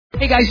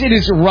Hey guys, it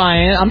is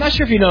Ryan. I'm not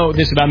sure if you know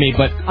this about me,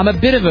 but I'm a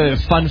bit of a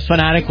fun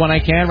fanatic when I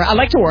can. I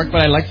like to work,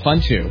 but I like fun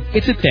too.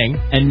 It's a thing.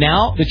 And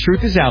now the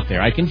truth is out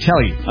there. I can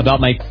tell you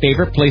about my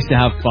favorite place to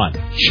have fun.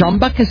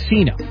 Chumba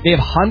Casino. They have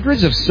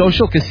hundreds of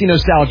social casino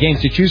style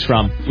games to choose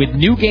from with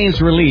new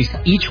games released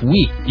each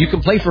week. You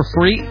can play for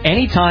free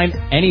anytime,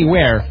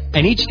 anywhere.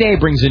 And each day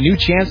brings a new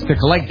chance to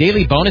collect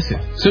daily bonuses.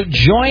 So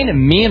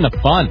join me in the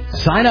fun.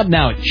 Sign up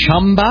now at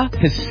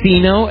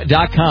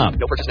ChumbaCasino.com.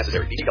 No purchase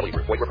necessary. VGW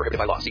Group. Void where prohibited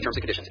by law. See terms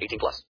and conditions. 18+.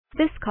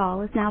 This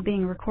call is now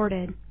being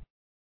recorded.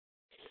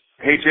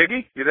 Hey,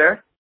 Jiggy, you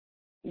there?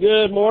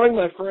 Good morning,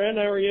 my friend.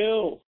 How are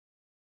you?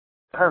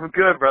 I'm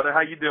good, brother.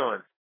 How you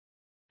doing?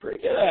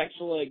 Pretty good,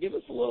 actually. Give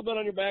us a little bit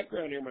on your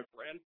background here, my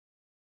friend.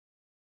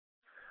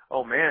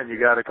 Oh, man, you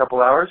got a couple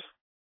hours?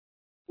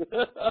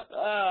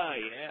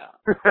 Yeah.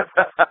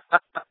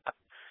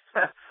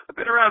 I've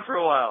been around for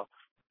a while.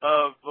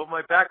 But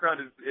my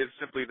background is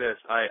simply this.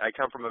 I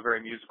come from a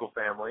very musical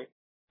family,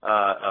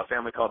 a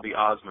family called the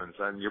Osmonds,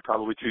 and you're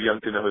probably too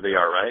young to know who they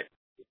are, right?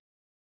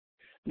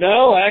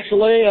 No,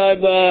 actually,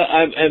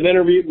 I've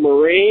interviewed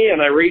Marie,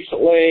 and I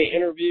recently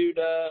interviewed,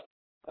 I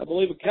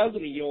believe, a cousin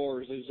of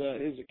yours who's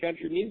a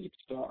country music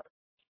star.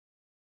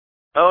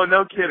 Oh,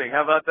 no kidding.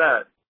 How about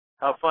that?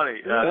 How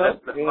funny. Yeah.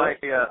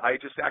 I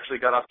just actually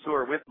got off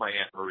tour with my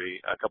Aunt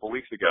Marie a couple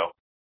weeks ago.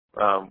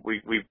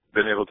 We've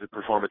been able to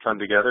perform a ton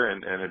together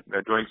and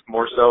doing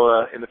more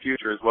so in the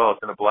future as well. It's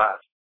been a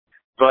blast.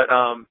 But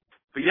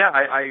yeah,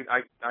 I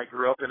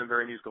grew up in a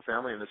very musical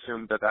family and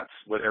assumed that that's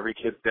what every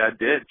kid's dad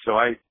did. So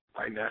I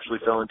naturally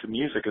fell into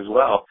music as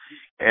well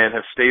and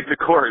have stayed the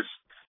course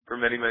for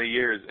many, many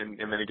years in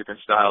many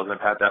different styles.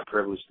 I've had that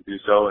privilege to do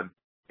so, and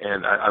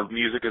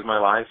music is my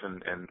life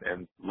and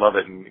love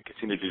it and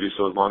continue to do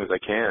so as long as I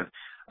can.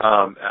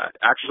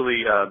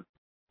 Actually, a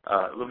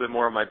little bit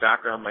more of my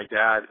background. My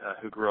dad,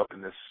 who grew up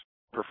in this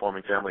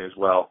performing family as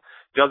well,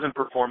 doesn't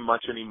perform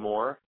much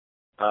anymore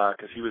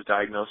because he was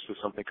diagnosed with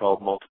something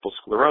called multiple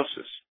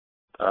sclerosis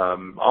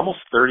almost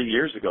 30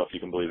 years ago, if you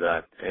can believe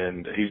that.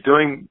 And he's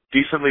doing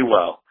decently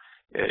well.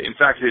 In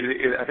fact,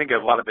 I think a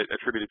lot of it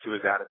attributed to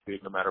his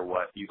attitude no matter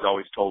what. He's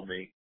always told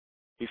me,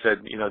 he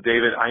said,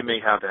 David, I may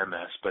have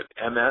MS, but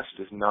MS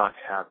does not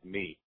have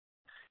me.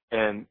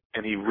 And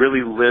he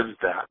really lives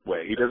that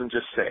way. He doesn't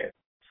just say it.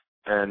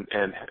 And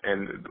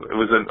it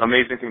was an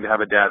amazing thing to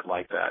have a dad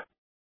like that.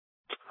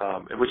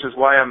 Which is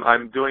why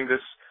I'm doing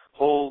this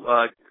whole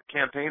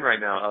campaign right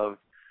now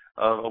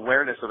of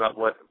awareness about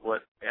what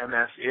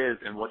MS is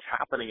and what's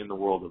happening in the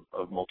world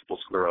of multiple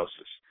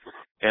sclerosis.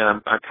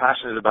 And I'm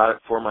passionate about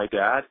it for my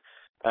dad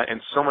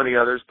and so many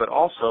others, but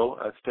also,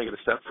 to take it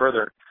a step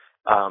further,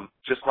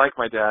 just like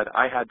my dad,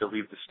 I had to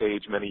leave the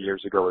stage many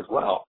years ago as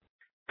well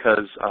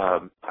because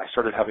I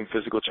started having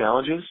physical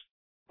challenges,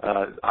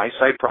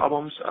 eyesight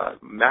problems,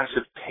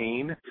 massive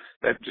pain,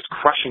 just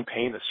crushing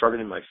pain that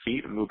started in my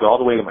feet and moved all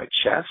the way to my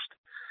chest,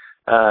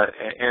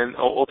 and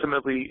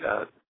ultimately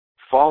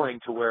falling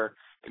to where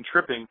and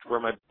tripping to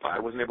where I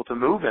wasn't able to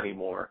move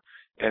anymore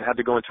and had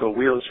to go into a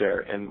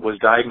wheelchair and was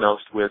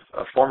diagnosed with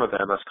a form of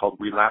MS called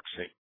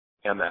relapsing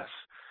MS,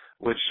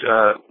 which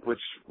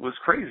was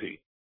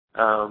crazy.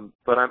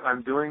 But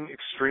I'm doing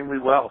extremely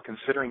well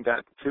considering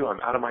that too.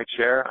 I'm out of my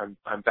chair.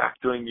 I'm back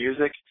doing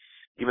music,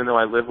 even though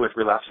I live with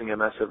relapsing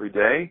MS every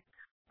day.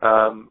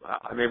 I'm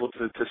able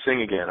to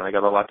sing again, and I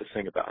got a lot to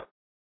sing about.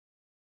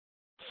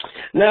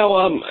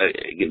 Now,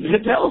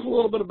 tell us a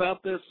little bit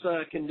about this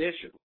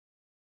condition.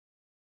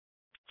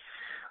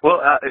 Well,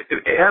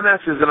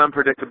 MS is an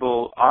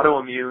unpredictable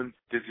autoimmune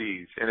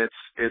disease, and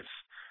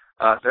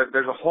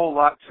there's a whole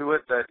lot to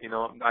it that,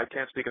 I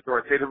can't speak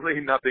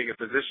authoritatively, not being a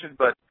physician,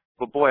 but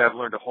boy, I've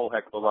learned a whole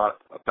heck of a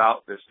lot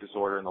about this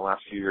disorder in the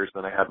last few years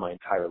than I had my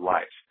entire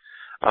life.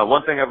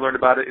 One thing I've learned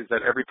about it is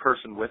that every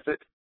person with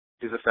it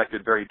is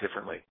affected very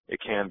differently. It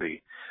can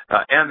be.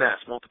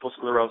 MS, multiple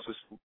sclerosis,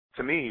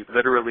 to me,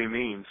 literally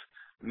means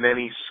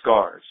many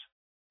scars.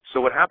 So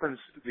what happens,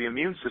 the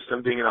immune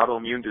system, being an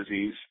autoimmune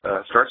disease,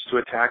 starts to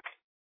attack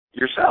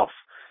yourself,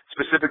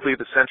 specifically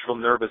the central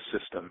nervous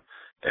system,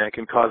 and it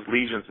can cause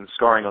lesions and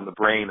scarring on the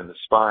brain and the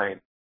spine,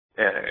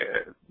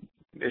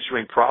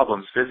 issuing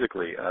problems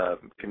physically,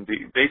 can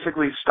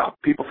basically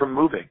stop people from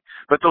moving.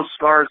 But those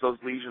scars,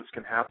 those lesions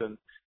can happen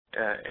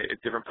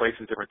at different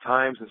places, different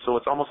times, and so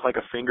it's almost like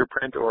a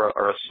fingerprint or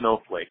a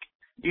snowflake.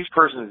 Each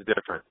person is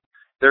different.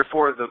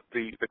 Therefore,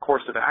 the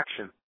course of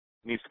action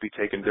needs to be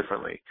taken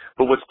differently.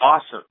 But what's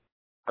awesome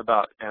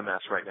about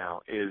MS right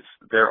now is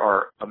there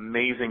are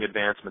amazing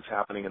advancements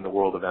happening in the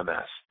world of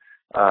MS,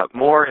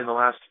 more in the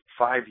last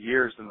 5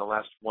 years than the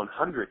last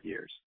 100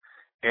 years.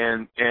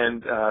 And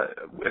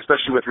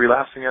especially with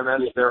relapsing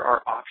MS, there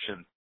are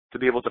options to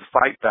be able to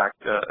fight back,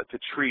 to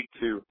treat,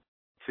 to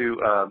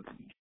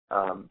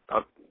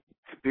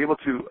be able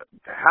to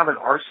have an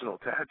arsenal,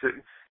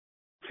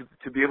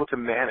 to be able to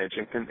manage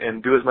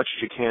and do as much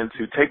as you can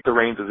to take the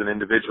reins as an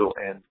individual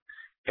and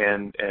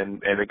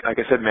like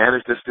I said,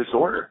 manage this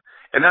disorder.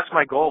 And that's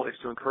my goal, is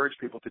to encourage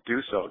people to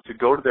do so, to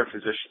go to their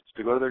physicians,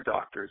 to go to their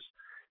doctors,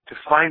 to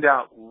find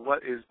out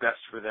what is best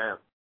for them,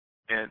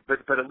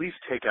 but at least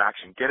take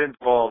action, get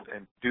involved,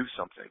 and do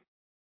something.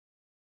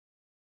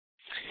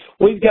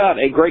 We've got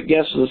a great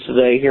guest with us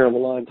today here on the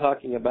line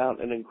talking about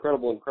an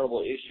incredible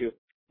issue.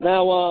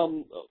 Now,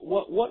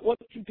 what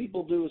can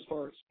people do as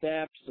far as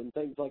steps and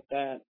things like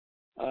that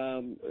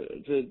to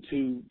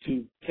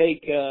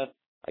take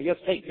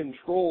take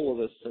control of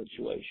this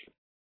situation?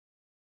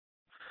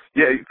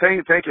 Yeah,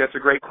 thank you. That's a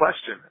great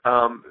question.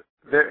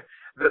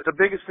 The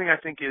biggest thing I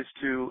think is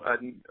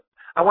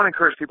I want to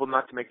encourage people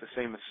not to make the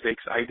same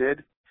mistakes I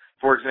did.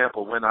 For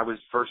example, when I was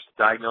first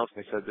diagnosed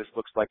and they said, this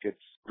looks like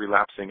it's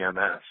relapsing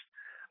MS,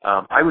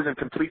 I was in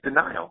complete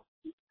denial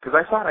because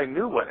I thought I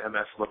knew what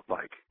MS looked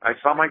like. I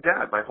saw my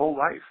dad my whole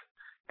life,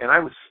 and I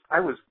was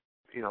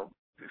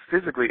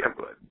physically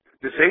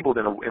disabled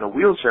in a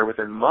wheelchair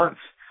within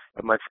months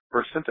of my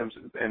first symptoms,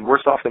 and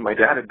worse off than my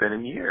dad had been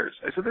in years.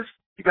 I said,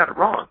 you got it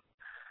wrong.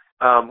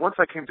 Once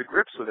I came to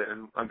grips with it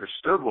and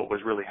understood what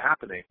was really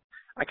happening,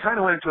 I kind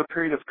of went into a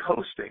period of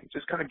coasting,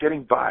 just kind of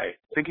getting by,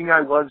 thinking I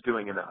was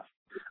doing enough.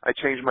 I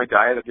changed my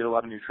diet. I did a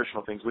lot of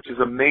nutritional things, which is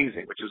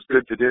amazing, which is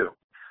good to do.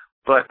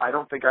 But I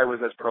don't think I was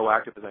as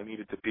proactive as I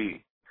needed to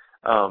be.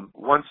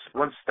 Once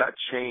that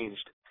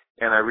changed,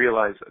 and I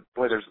realized,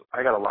 boy,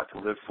 I got a lot to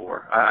live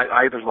for.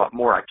 There's a lot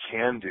more I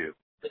can do,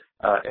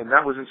 and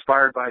that was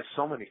inspired by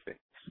so many things,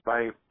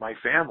 by my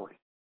family,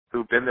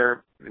 who've been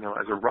there,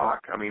 as a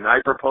rock. I mean, I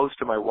proposed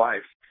to my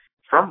wife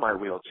from my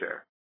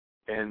wheelchair,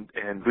 and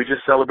we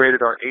just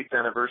celebrated our 8th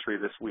anniversary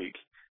this week,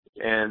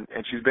 and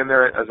she's been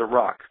there as a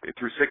rock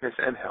through sickness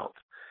and health.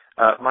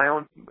 My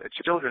own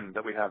children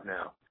that we have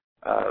now.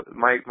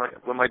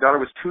 When my daughter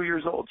was 2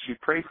 years old, she'd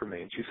pray for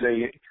me and she'd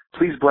say,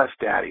 please bless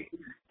Daddy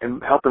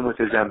and help him with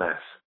his MS.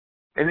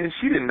 And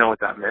she didn't know what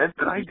that meant,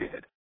 but I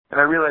did. And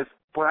I realized,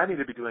 boy, I need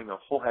to be doing a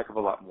whole heck of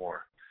a lot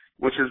more,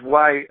 which is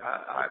why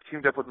I've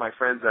teamed up with my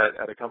friends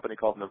at a company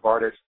called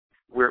Novartis,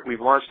 where we've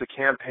launched a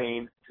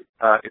campaign.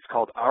 It's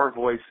called Our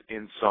Voice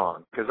in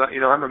Song, because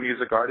I'm a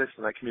music artist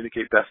and I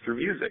communicate best through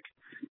music.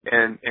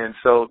 And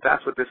so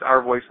that's what this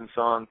Our Voice in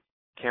Song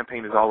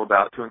campaign is all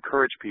about, to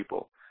encourage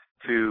people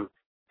to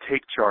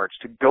take charge,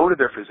 to go to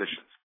their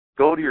physicians,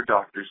 go to your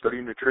doctors, go to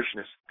your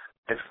nutritionists,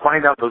 and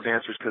find out those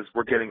answers, because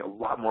we're getting a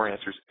lot more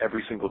answers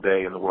every single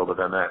day in the world of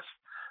MS.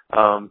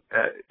 And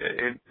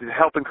to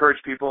help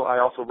encourage people, I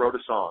also wrote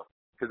a song,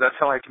 because that's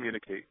how I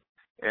communicate.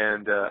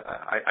 And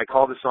I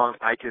call the song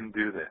 "I Can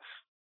Do This,"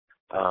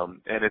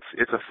 and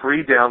it's a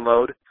free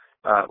download.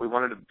 We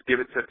wanted to give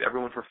it to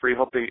everyone for free.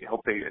 Hope they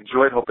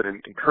enjoy it. Hope it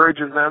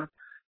encourages them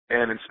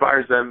and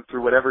inspires them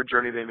through whatever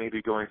journey they may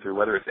be going through,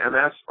 whether it's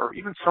MS or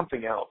even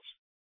something else.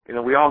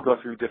 We all go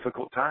through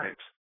difficult times.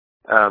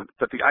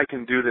 But the "I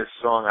Can Do This"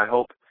 song, I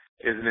hope,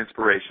 is an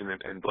inspiration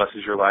and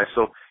blesses your life.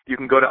 So you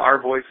can go to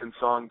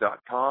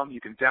ourvoiceinsong.com.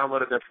 You can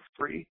download it there for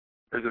free.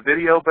 There's a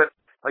video, but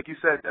like you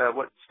said,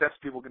 what steps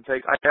people can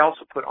take. I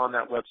also put on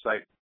that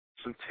website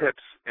some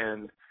tips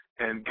and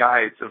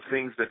guides of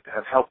things that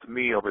have helped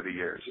me over the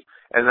years.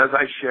 And as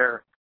I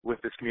share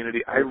with this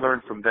community, I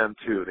learn from them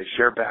too. They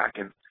share back,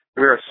 and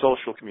we're a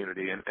social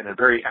community and a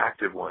very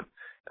active one,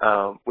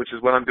 which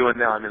is what I'm doing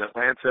now. I'm in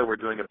Atlanta. We're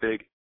doing a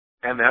big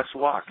MS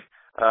walk.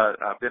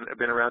 I've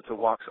been around to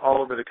walks all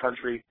over the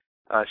country,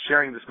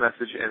 sharing this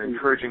message and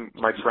encouraging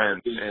my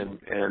friends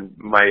and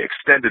my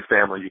extended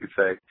family, you could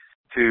say,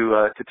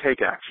 to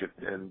take action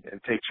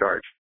and take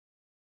charge.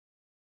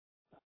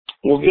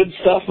 Well, good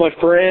stuff, my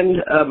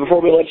friend.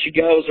 Before we let you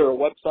go, is there a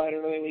website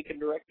or anything we can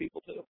direct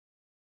people to?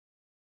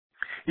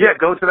 Yeah,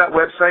 go to that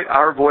website,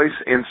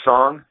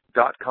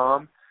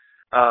 ourvoiceinsong.com.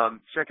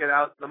 Check it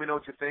out. Let me know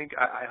what you think.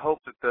 I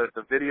hope that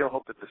the video,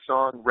 hope that the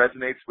song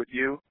resonates with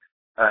you,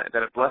 that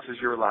it blesses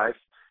your life.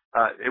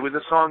 It was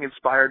a song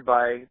inspired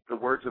by the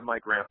words of my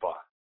grandpa,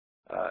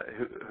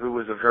 who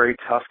was a very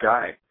tough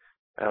guy.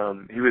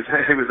 He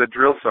was a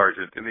drill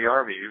sergeant in the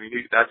Army. I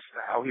mean, that's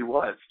how he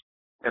was.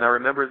 And I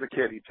remember as a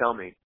kid, he'd tell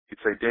me, he'd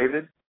say,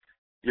 David,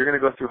 you're going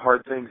to go through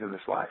hard things in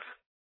this life.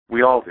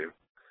 We all do.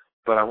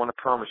 But I want to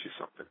promise you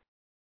something.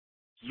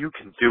 You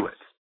can do it.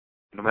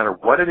 No matter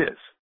what it is,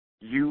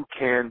 you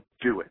can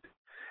do it.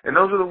 And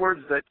those are the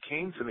words that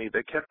came to me,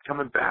 that kept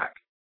coming back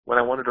when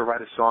I wanted to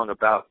write a song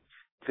about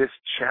this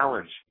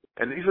challenge.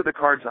 And these are the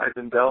cards I've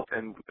been dealt.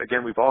 And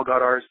again, we've all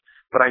got ours.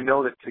 But I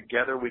know that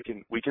together we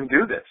can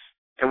do this.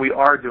 And we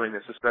are doing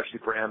this, especially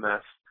for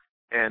MS.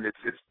 And it's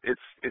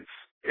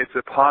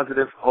a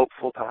positive,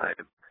 hopeful time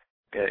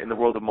in the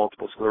world of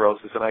multiple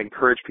sclerosis. And I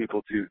encourage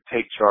people to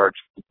take charge,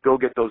 go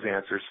get those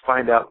answers,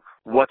 find out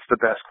what's the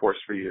best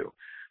course for you,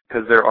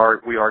 because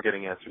we are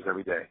getting answers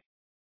every day.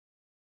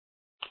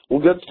 Well,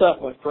 good stuff,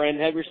 my friend.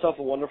 Have yourself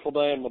a wonderful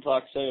day, and we'll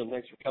talk soon.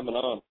 Thanks for coming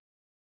on.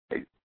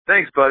 Hey,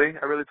 thanks, buddy.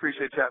 I really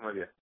appreciate chatting with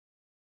you.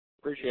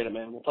 Appreciate it,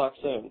 man. We'll talk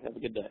soon. Have a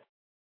good day.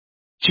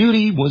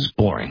 Judy was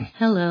boring.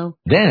 Hello.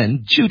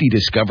 Then Judy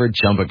discovered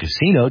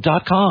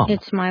ChumbaCasino.com.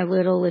 It's my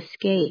little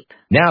escape.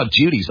 Now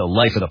Judy's the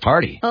life of the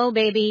party. Oh,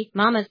 baby,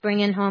 mama's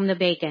bringing home the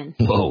bacon.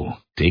 Whoa,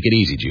 take it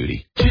easy,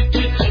 Judy.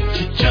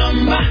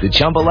 The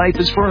Chumba life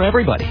is for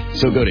everybody.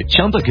 So go to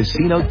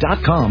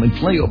ChumbaCasino.com and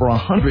play over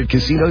 100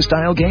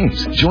 casino-style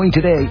games. Join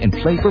today and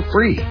play for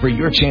free for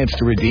your chance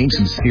to redeem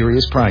some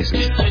serious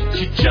prizes.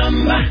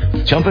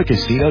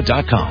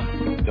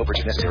 ChumbaCasino.com. No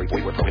purchase necessary.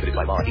 Void where prohibited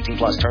by law. 18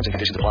 plus terms and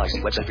conditions apply. See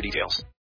website for details.